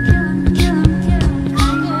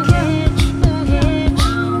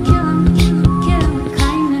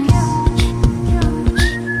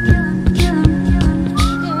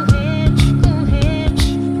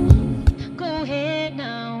 Go ahead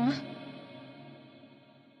now.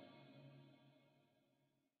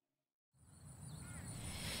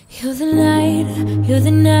 You're the light, you're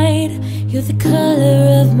the night, you're the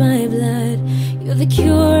color of my blood. You're the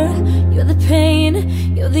cure, you're the pain,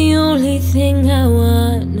 you're the only thing I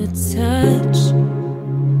wanna touch.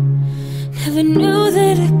 Never knew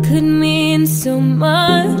that it could mean so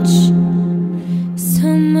much, so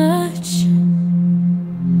much.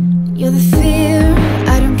 You're the fear,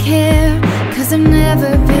 I don't care, 'cause I've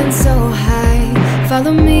never been so high.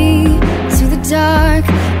 Follow me to the dark,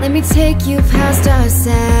 let me take you past our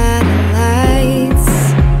satellites.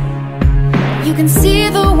 You can see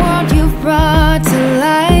the world you've brought to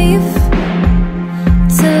life,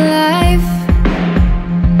 to life.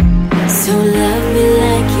 So love me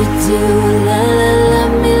like you do, la la,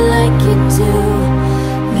 love me like you do.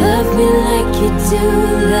 Love me like you do,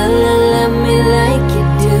 la la, love me like you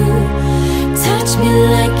do. Touch me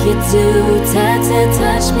like you do, ta ta,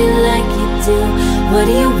 touch me like you do. What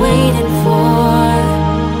are you waiting for?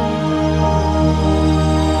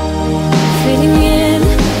 Fading in,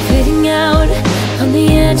 fading out, on the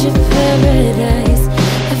edge of paradise.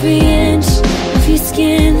 Every inch of your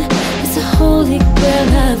skin is a holy grail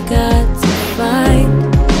I've got to find.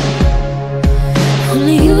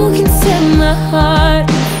 Only you can set my heart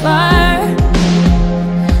on fire,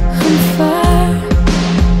 on fire.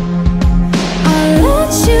 I'll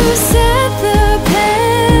let you set the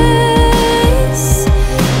pace,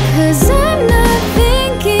 'cause I'm not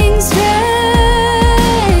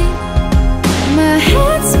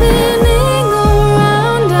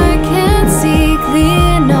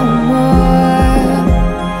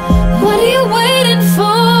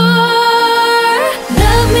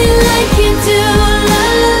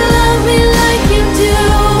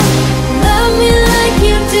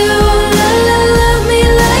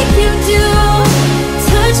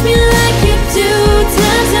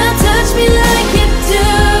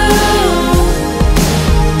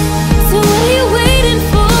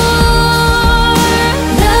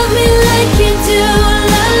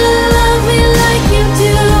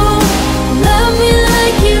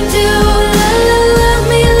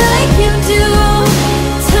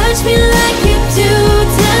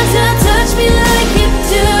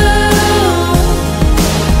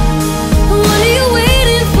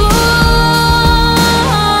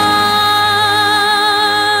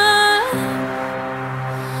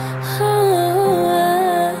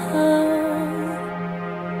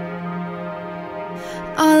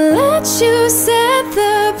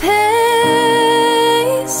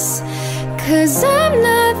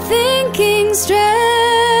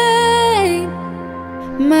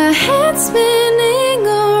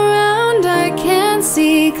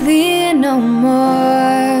no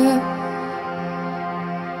more.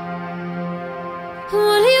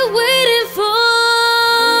 What are you waiting for?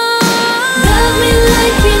 Love me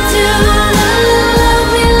like you do. Love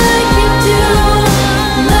me like you do.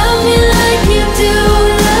 Love me like you do.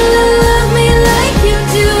 Love me like you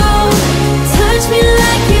do. Touch me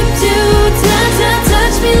like you do.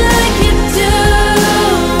 Touch me like you do.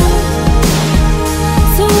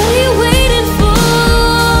 So what are you waiting for?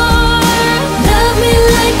 Love me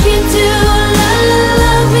like you do.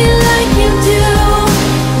 Love me like you do.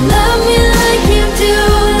 Love me like you do.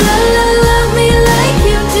 Love me like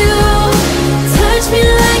you do. Touch me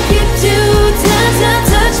like you do.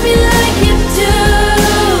 Touch me like you do.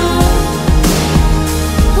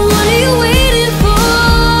 What are you waiting for?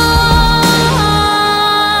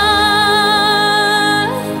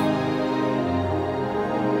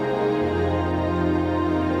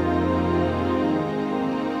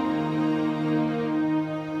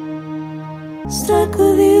 Stuck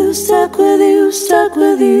with you, stuck with you, stuck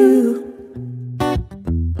with you.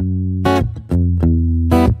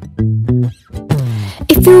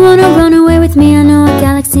 If you wanna run away with me, I know a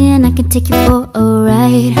galaxy and I can take you for a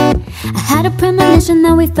ride. I had a premonition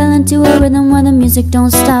that we fell into a rhythm where the music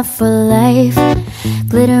don't stop for life.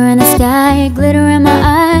 Glitter in the sky, glitter in my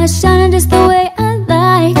eyes, shining just the way I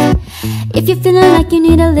like. If you're feeling like you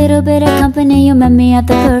need a little bit of company, you met me at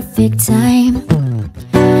the perfect time.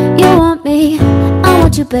 You want me, I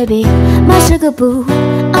want you, baby, my sugar boo.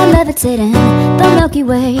 I'm levitating, the Milky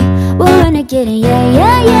Way, we're renegading, yeah,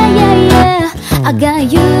 yeah, yeah, yeah, yeah. I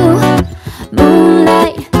got you,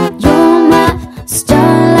 moonlight, you're my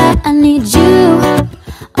starlight. I need you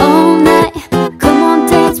all night, come on,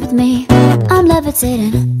 dance with me, I'm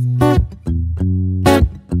levitating.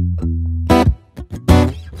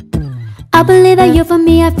 I believe that you're for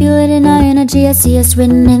me, I feel it in our energy, I see us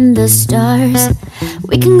written in the stars.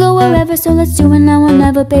 We can go wherever, so let's do it now or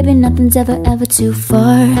never, baby, nothing's ever, ever too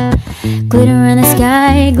far. Glitter in the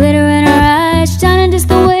sky, glitter in our eyes, shining just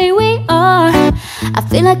the way we are. I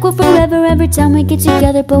feel like we're forever every time we get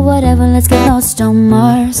together, but whatever, let's get lost on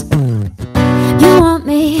Mars. You want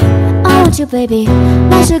me, I want you, baby,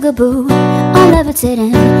 my sugar boo. I'm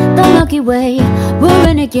levitating, the Milky Way, we're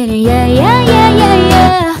renegading, yeah, yeah, yeah, yeah,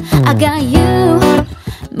 yeah. I got you,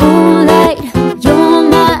 moonlight, you're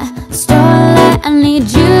my starlight. I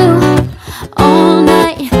need you all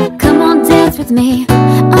night, come on, dance with me,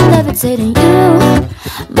 I'm levitating. You,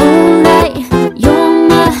 moonlight, you're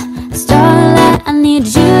my starlight. I need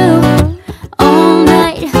you all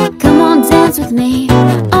night, come on, dance with me,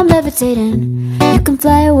 I'm levitating. You can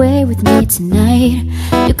fly away with me tonight,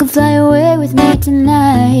 you can fly away with me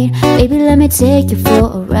tonight. Baby, let me take you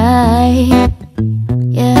for a ride,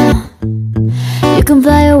 yeah. You can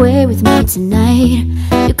fly away with me tonight,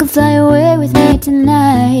 you can fly away with me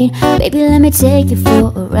tonight. Baby, let me take you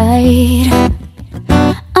for a ride,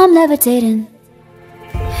 I'm levitating.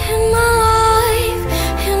 In my life,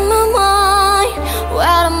 in my mind,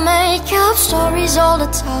 where to make up stories all the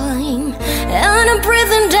time. And I'm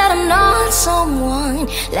breathing that I'm not someone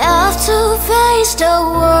left to face the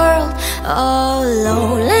world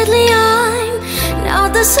alone. Lately I'm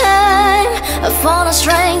not the same, I found a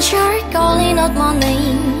stranger calling out my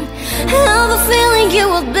name. I have a feeling you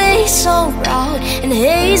will be so proud, and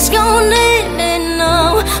he's gonna need it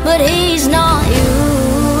now, but he's not you.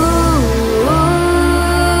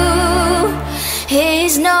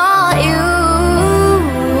 He's not you.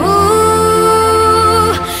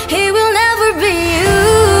 He will never be you.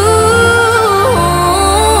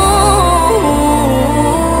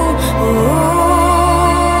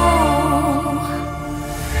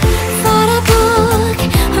 Thought a book,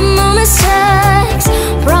 my mistakes,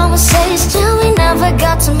 promises that we never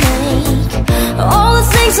got to make. All the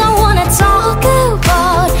things I wanna talk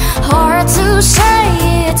about, hard to say.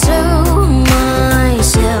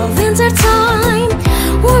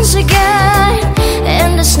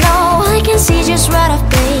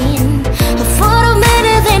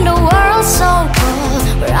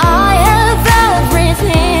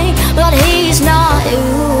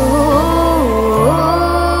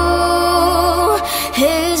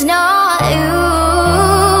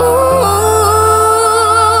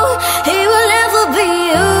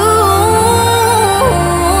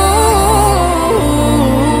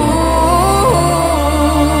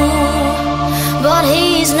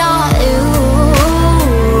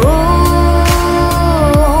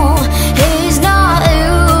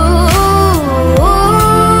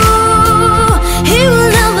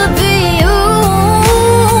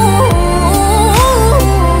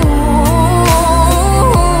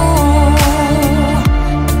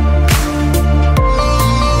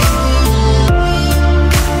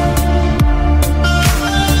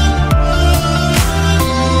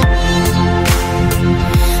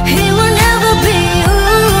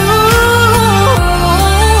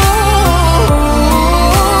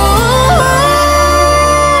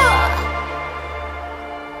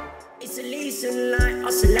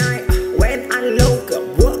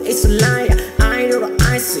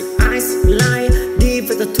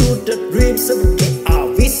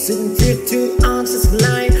 vision feel to answers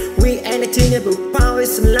line. We anything about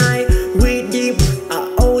powers line. We deep our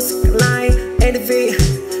own line. Envy,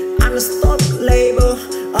 unstoppable.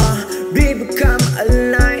 We become a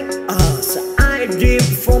light. So I deep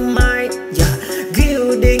for mine. Yeah,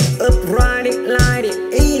 gilding up riding light.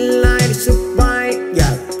 In light so bright.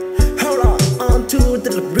 Yeah, hold on to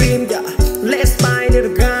the dream. Yeah, let's find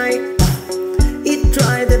the guy. It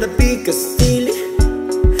tried the biggest steal.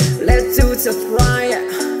 Let's do just right.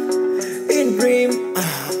 In dream,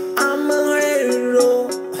 I'm a hero,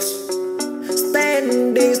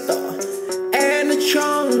 standing tall and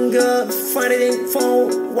stronger, fighting for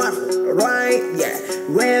what right. Yeah,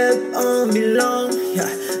 where I belong. Yeah,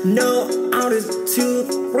 no altitude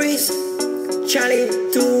reach, Charlie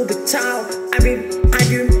to the top. I dream, I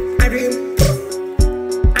dream, I dream,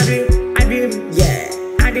 I dream, I dream. Yeah,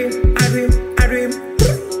 I dream, I dream, I dream,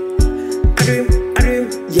 I dream, I dream.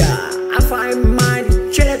 Yeah, I find my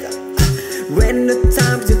treasure when the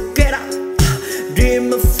time to get up.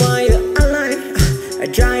 Dream of fire alive. I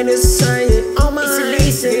try to say it on my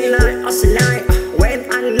isolation line. Also lie when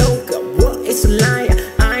I look at what is a lie.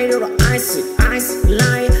 I know the eyes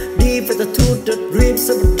lie. Deeper to the dreams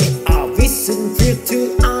of get our vision feel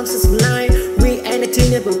to answers line. We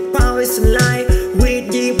anything about powers line. We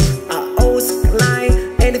deep our own line.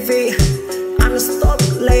 Envy,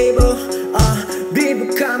 unstoppable. We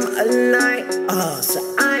become a light. So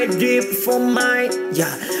I deep for mine.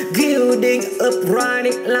 Yeah, gilding up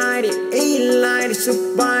riding light. In light so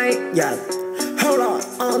bright. Yeah, hold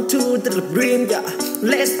on to the dream. Yeah,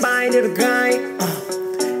 let's find the guy.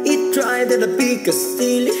 It tried the biggest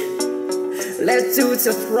steal. Let's do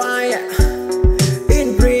just right.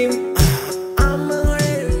 In dream, I'm a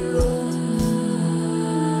hero.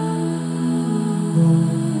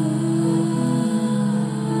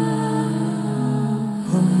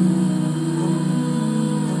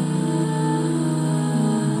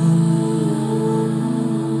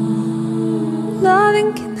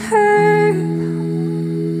 Loving can hurt.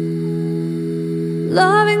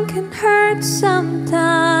 Loving can hurt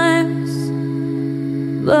sometimes,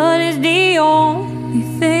 but it's the only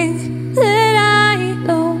thing that I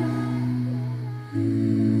know.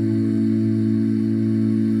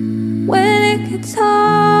 When it gets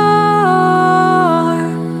hard,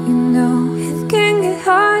 you know it can get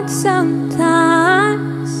hard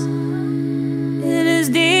sometimes. It is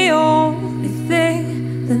the only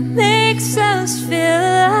thing that makes us feel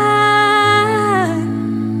alive.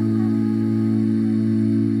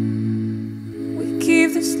 We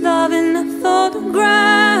keep this love in a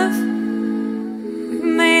photograph. We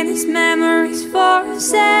made these memories for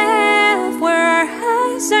ourselves, where our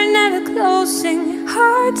eyes are never closing,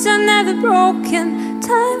 hearts are never broken,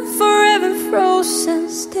 time forever frozen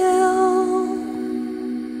still.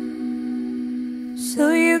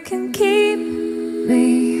 So you can keep me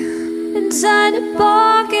inside the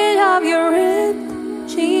pocket of your ripped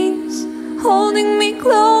jeans, holding me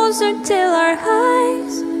closer till our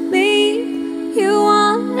eyes meet. You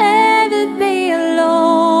won't ever be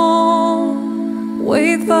alone.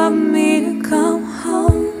 Wait for me to come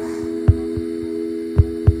home.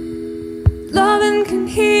 Loving can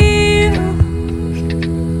heal.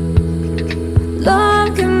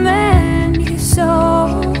 Love can mend your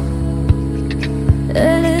soul.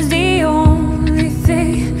 It is the only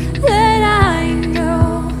thing that I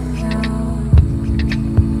know.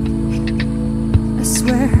 I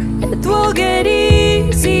swear it will get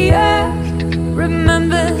easier.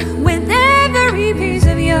 Remember with every piece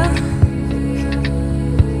of you.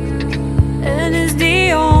 And it's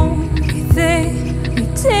the only thing we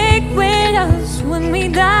take with us when we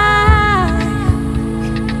die.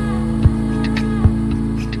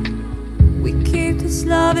 We keep this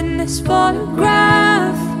love in this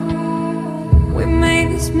photograph. We make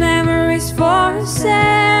these memories for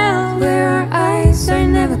ourselves, where our eyes are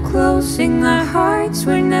never closing, our hearts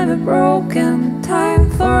were never broken, time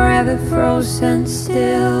forever frozen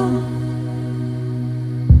still.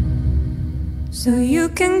 So you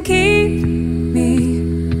can keep me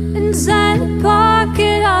inside the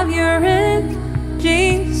pocket of your ripped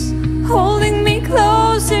jeans, holding me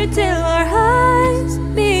closer till our eyes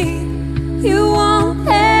meet. You won't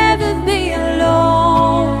ever be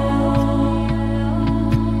alone.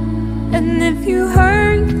 And if you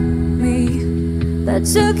hurt me,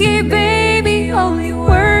 that's okay, baby. Only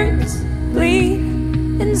words bleed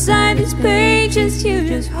inside these pages. You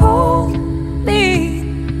just hold me,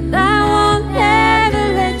 and I won't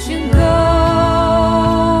ever let you go.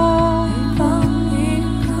 Wait for me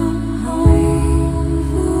to come home.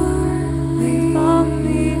 Wait for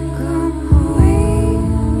me to come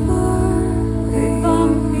home. Wait for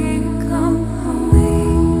me to come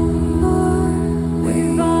home.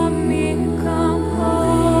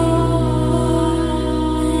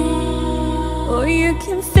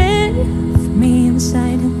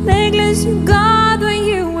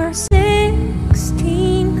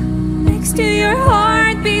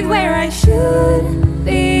 where I should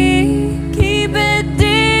be. Keep it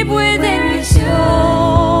deep within your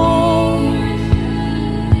soul.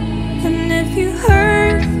 And if you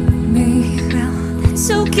hurt me, well,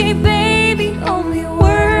 that's okay, baby. Only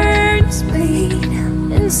words bleed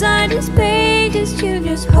inside these pages. You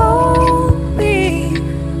just hold me.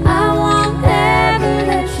 I won't ever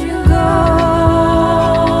let you go.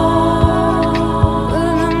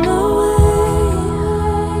 When I'm away,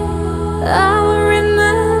 I will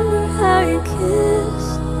remember how you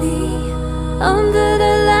kissed me under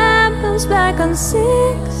the lamppost back on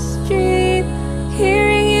 6th Street,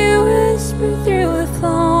 hearing you whisper through the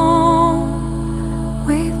phone.